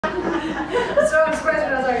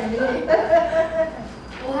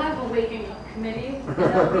We'll have a waking up committee.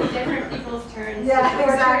 It'll be different people's turns Yeah, to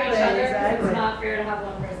torture exactly, each other. exactly. It's not fair to have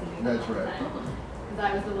one person do that. That's right. Because I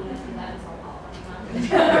was the one that did that in São Paulo.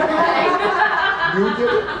 You did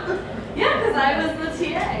it? Yeah, because I was the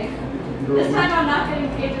TA. This time I'm not getting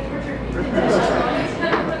paid to torture people.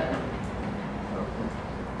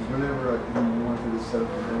 Whenever I wanted to set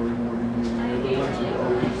up an early morning meeting,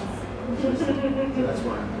 so that's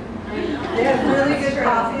why I'm They have really good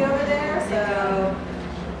coffee over there, so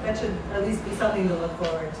that should at least be something to look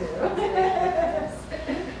forward to.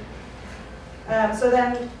 So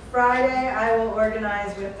then Friday, I will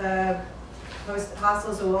organize with the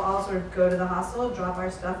hostel, so we'll all sort of go to the hostel, drop our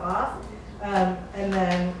stuff off. And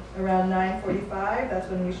then around 9:45, that's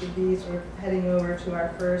when we should be sort of heading over to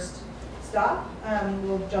our first stop.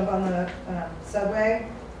 We'll jump on the subway,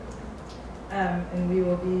 and we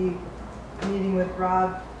will be meeting with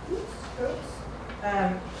Rob.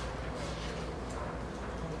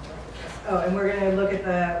 And we're going to look at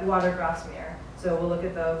the Watergraafsmeer. So we'll look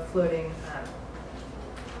at the floating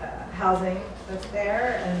housing that's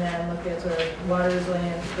there, and then look at sort of water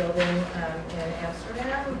resilience building in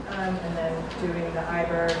Amsterdam, and then doing the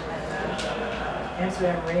IBER and the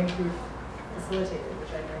Amsterdam rainproof facilitated,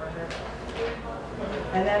 which I've never heard of.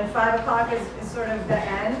 And then 5 o'clock is sort of the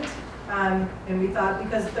end. And we thought,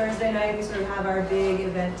 because Thursday night we sort of have our big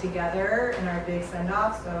event together and our big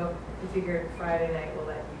send-off, so we figured Friday night we'll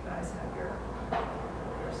let you guys have your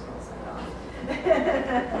personal send-off.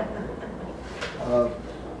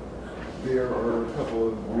 There are a couple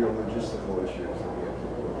of real logistical issues that we have to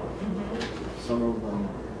deal with. Some of them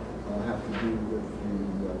have to do with the,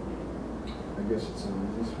 I guess it's a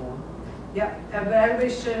release form? Yep, but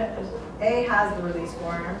everybody should, A has the release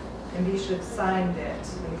form, and B should have signed it.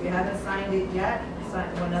 And if you haven't signed it yet,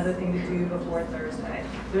 one other thing to do before Thursday.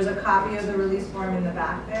 There's a copy of the release form in the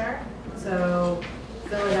back there, so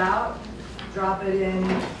fill it out, drop it in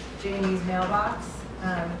Jamie's mailbox,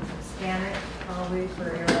 scan it probably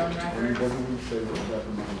for your own records.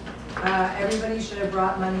 Everybody should have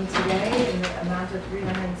brought money today in the amount of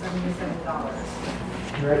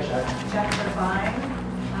 $377. Checks are fine.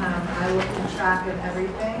 I will keep track of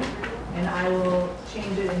everything, and I will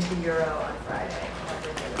change it into euro on Friday.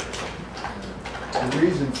 The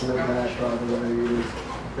reason for that, by the way, is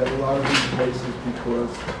that a lot of these places,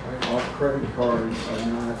 because our credit cards are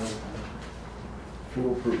not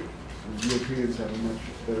foolproof. The Europeans have a much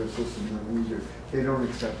better system than we do. They don't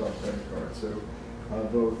accept our credit cards, so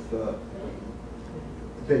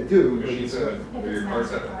they do. But your cards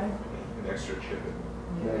have an extra chip.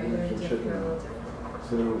 Yeah, an extra chip.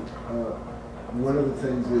 So one of the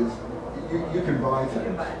things is you can buy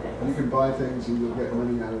things. You can buy things and you'll get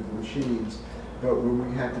money out of the machines. But when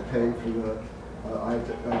we had to pay for the, I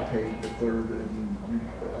paid the third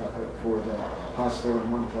for the hostel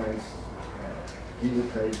in one place. Eva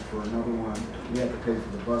paid for another one. We had to pay for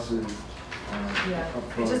the buses. Yeah. Up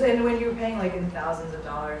front. It's just, and when you're paying like in thousands of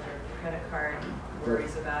dollars, your credit card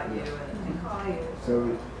worries about you and they call you.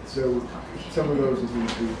 So some of those have been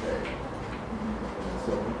prepaid.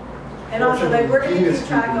 So. And also, like, we're going to keep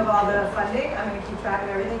track of all the funding. I'm going to keep track of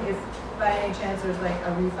everything. If by any chance there's like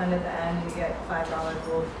a refund at the end, you get $5,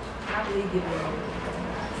 we'll happily give you money.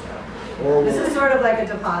 So this is sort of like a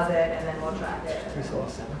deposit, and then we'll track it. So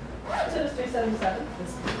it's 377. I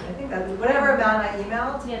think that's whatever amount I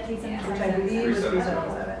emailed, which I believe was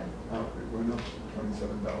 377. Oh, we're not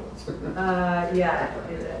 $27. Yeah,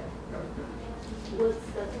 is it? What's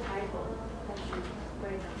the title?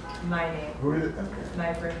 My name. Who did it? Okay.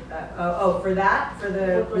 My first, for that? For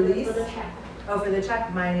the release? For the check. Oh, for the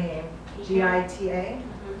check, my name. Gita,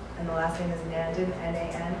 and the last name is Nandan,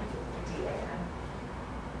 Nandan.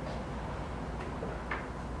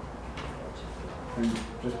 And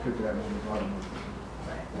just put that on the bottom.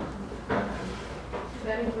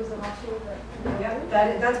 That includes the hostel? Yep,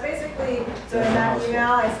 that's basically, so in that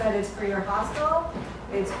email I said it's for your hostel,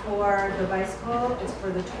 it's for the bicycle, it's for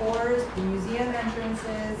the tours, the museum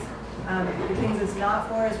entrances. The things it's not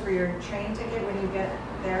for is for your train ticket when you get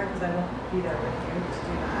there, because I won't be there with you to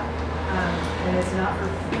do that. And it's not for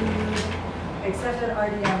food, except at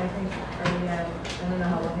RDM. I think RDM, I don't know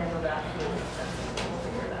how we'll handle that food. We'll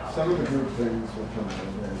figure it out. Some of the group things will come out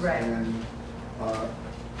of this. Right. And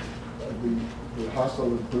the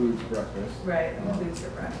hostel includes breakfast. Right, includes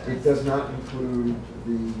your breakfast. It does not include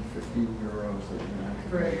the €15 that you're going to have to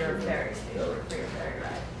For pay your the ferry station, for your ferry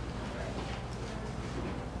ride.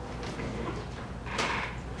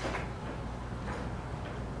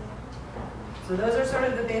 So those are sort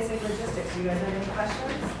of the basic logistics. Do you guys have any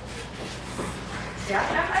questions? Yeah, I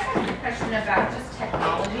have a question about just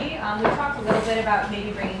technology. We talked a little bit about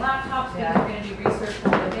maybe bringing laptops, because we're going to do research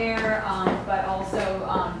while we're there, but also,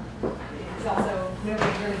 it's also,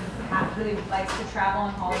 nobody really likes to travel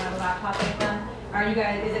and haul around a laptop with them. Are you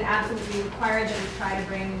guys, is it absolutely required that we try to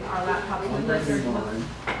bring our laptops with us?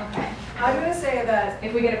 Okay. I'm gonna say that,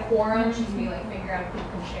 If we get a quorum, should we like figure out who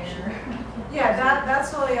can share? yeah,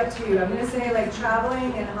 that's totally up to you. I'm gonna say like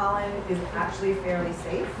traveling in Holland is actually fairly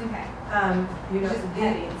safe. Okay. You know, Just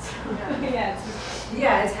heavy. Yeah, it's just,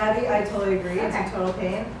 yeah, it's heavy, I totally agree, it's Okay. a total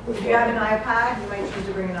pain. If you have an iPad, you might choose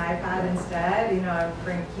to bring an iPad instead, you know, I would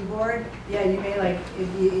bring a keyboard. Yeah, you may like,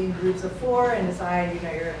 be in groups of 4 and decide, you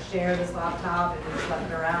know, you're gonna share this laptop and just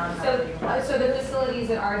left it around, however you want. so the facilities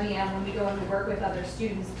at RDM, when we go and we work with other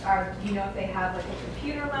students, do you know if they have like a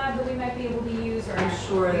computer lab that we might be able to use, or? I'm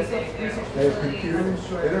sure that research they do. They have facilities? computer, I'm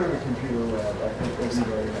sure. they don't have a computer lab, I think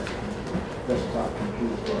everybody has a desktop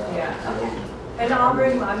computer lab. Yeah. So And I'm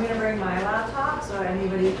gonna bring my laptop, so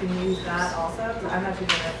anybody can use that also. I'm actually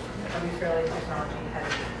I'll be fairly technology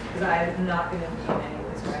heavy, because I'm not gonna be in any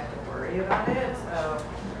place where I have to worry about it, so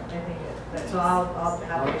I think so I'll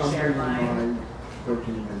happily I'm share bringing mine. my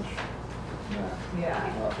 13-inch Mac.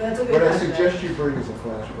 Yeah, that's a good What I question. suggest you bring is a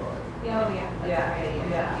flash drive. Yeah, oh yeah, that's Yeah, a great idea.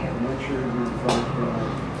 yeah. Thank you. Make sure you flash drive.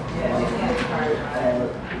 Yeah.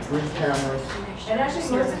 Bring cameras. And actually,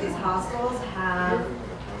 most of these hostels have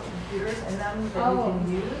computers in them that you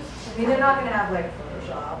can use. I mean, they're not gonna have like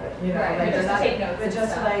Photoshop, you know, Right, like but they're just to not, take notes but and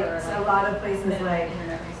just stuff, like, or, so like, a lot of places like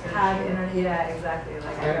internet research. have internet, yeah, exactly,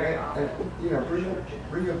 like very often. You know,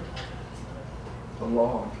 bring a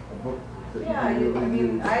log, a book that Yeah, you I really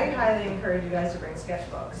mean, use. I highly encourage you guys to bring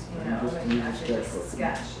sketchbooks, you know, Just and use a actually just sketchbook.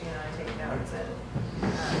 sketch, you know, and take notes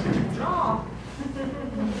and draw.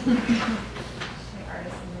 The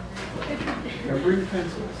artists in the And bring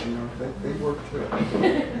pencils, you know, they work too.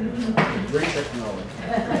 Bring technology.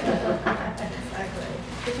 Exactly.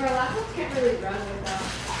 If our laptops can't really run without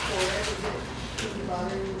storage, is it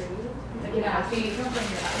bother you bringing them? Like, you know, so you don't bring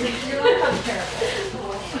your laptop's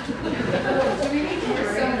terrible. Do we need to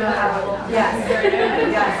bring So them? Yes,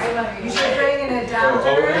 yes. You should bring an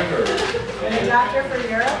adapter, an adapter for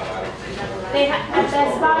Europe. They at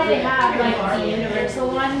Best Buy they have like the universal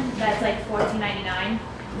one that's like $14.99.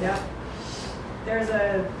 Yep. There's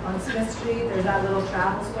on Smith Street, there's that little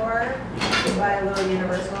travel store. You buy a little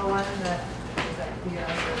universal one that is like, you know,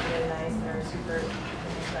 it's really nice, they're super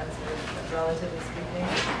inexpensive, relatively speaking.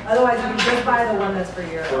 Otherwise, you can just buy the one that's for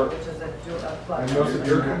Europe, which is a plug. And most of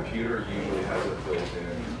Your computer usually has it built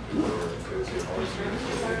in, or if it's all students,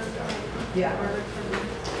 so they can download it. Yeah.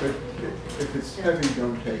 But if it's heavy,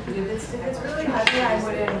 don't take it. If it's really heavy, I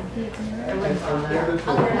wouldn't bother.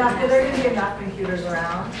 And There are gonna be enough computers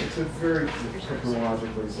around. It's a very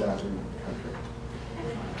technologically savvy country.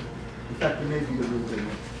 In fact, it may be a little bit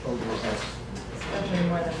over us. Definitely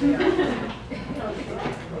more than we are.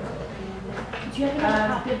 Do you have another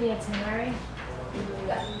copy of the itinerary?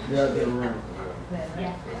 Yeah, they're around.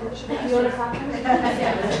 Yeah. You want a copy?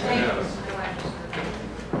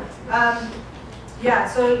 Yeah,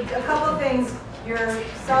 so a couple of things. Your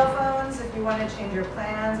cell phones, if you want to change your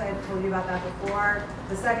plans, I told you about that before.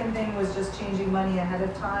 The second thing was just changing money ahead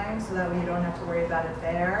of time, so that way you don't have to worry about it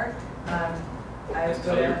there. I was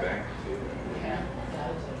Tell going your to, bank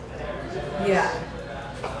to. yeah.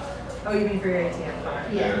 Oh, you mean for your ATM card?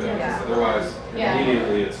 Yeah, Yeah. otherwise, Yeah.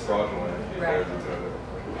 immediately it's fraudulent. Right.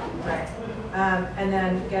 Right. And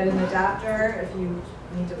then get an adapter if you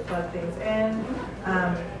need to plug things in.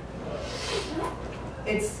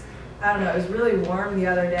 It's, I don't know, it was really warm the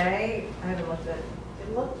other day. I haven't looked at it.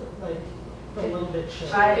 It looked like a little bit chilly.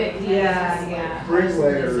 Yeah. Bring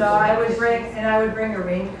layers. So I would bring a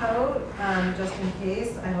raincoat, just in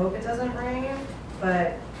case. I hope it doesn't rain,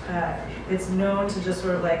 but it's known to just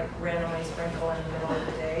sort of like randomly sprinkle in the middle of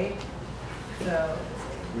the day. So,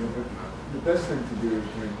 You know, but the best thing to do is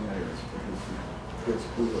bring layers because it gets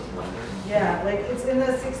cool at night. yeah, like it's in the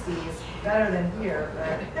 60s, better than here,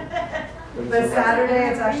 but But but it's Saturday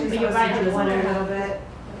it's actually But you're supposed right, to drizzle a it's little bit.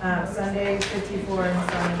 Sunday 54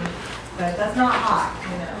 and sunny, but that's not hot,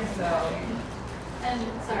 you know. So. And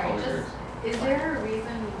sorry, just, is there a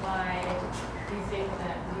reason why you think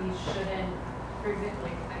that we shouldn't, for example,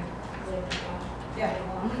 like I've lived in Yeah.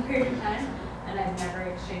 a long period of time, and I've never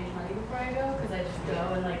exchanged money before I go, because I just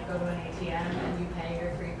go and like go to an ATM and you pay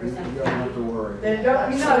your 3%. You don't have to worry. Then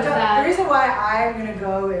don't, you know, So is that- the reason why I'm gonna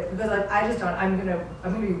go is because like I just don't. I'm gonna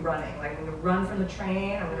be running. Like I'm gonna run from the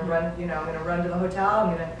train. I'm gonna run. You know, I'm gonna run to the hotel.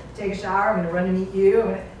 I'm gonna take a shower. I'm gonna run to meet you.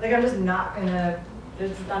 I'm just not gonna.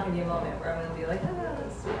 There's not gonna be a moment where I'm gonna be like, oh,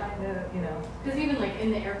 it's kind of, you know. Because even like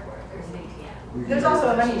in the airport, there's an ATM. We can There's do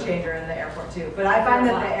also a that. money changer in the airport too, but I find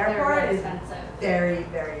that the They're airport really is expensive. very,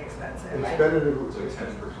 very expensive. It's better to, It's like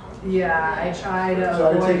 10%. Yeah, I try to so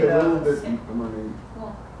I avoid take a little those. bit of money.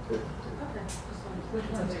 Well, If- okay, just wanted, which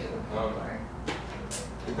ones are you? Um,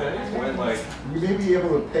 Depending when, like, You may be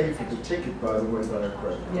able to pay for the ticket, by the way, by a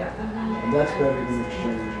credit. Yeah, And that's better than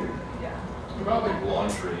exchanging. yeah. about like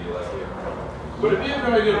laundry, like, would it be a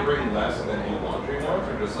good idea to bring less and then do laundry more,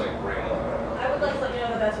 or just like bring? I would like to let you know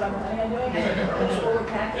that that's what I'm planning on doing. We're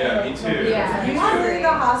packing, Yeah, like, me too. Yeah. Usually the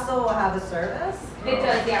hostel will have a service. It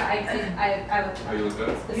does, yeah, I would. How you look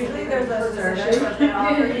good? Usually there's a service that they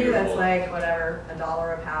offer you that's like whatever,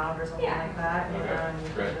 $1 a pound or something Yeah. like that, you know, and you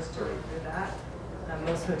Great. can just do that.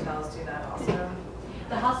 Most hotels do that also.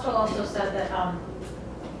 The hostel also said that,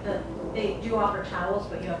 that they do offer towels,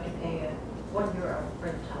 but you have to pay €1 for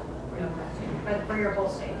the towel. But for your whole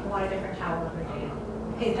stay, if you want a different towel every day,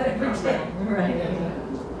 pay that every day. Right.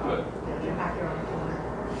 Good. You pack your own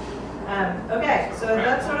towel. Okay, so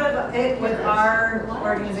that's sort of it with our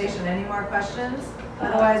organization. Any more questions?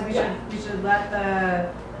 Otherwise, we should let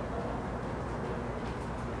the,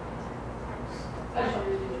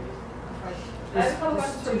 I have a couple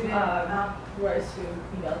questions from, Royce, who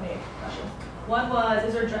emailed me questions. One was,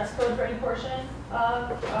 is there dress code for any portion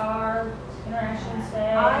of our interaction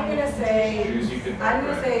stay? I'm gonna say, Shoes you can. I'm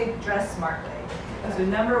gonna say dress smartly. So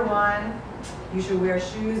number one, you should wear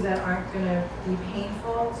shoes that aren't gonna be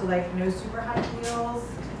painful, so like no super high heels.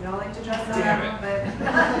 Y'all like to dress Damn up,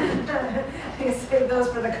 but you save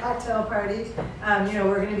those for the cocktail party. You know,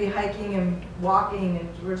 we're gonna be hiking and walking and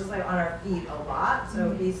we're just like on our feet a lot,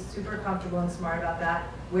 so be super comfortable and smart about that.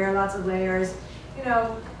 Wear lots of layers, you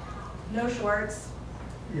know, no shorts.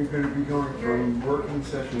 You're gonna be going from working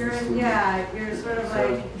sessions You're to. in, yeah, you're sort of So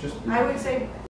like, just. I would say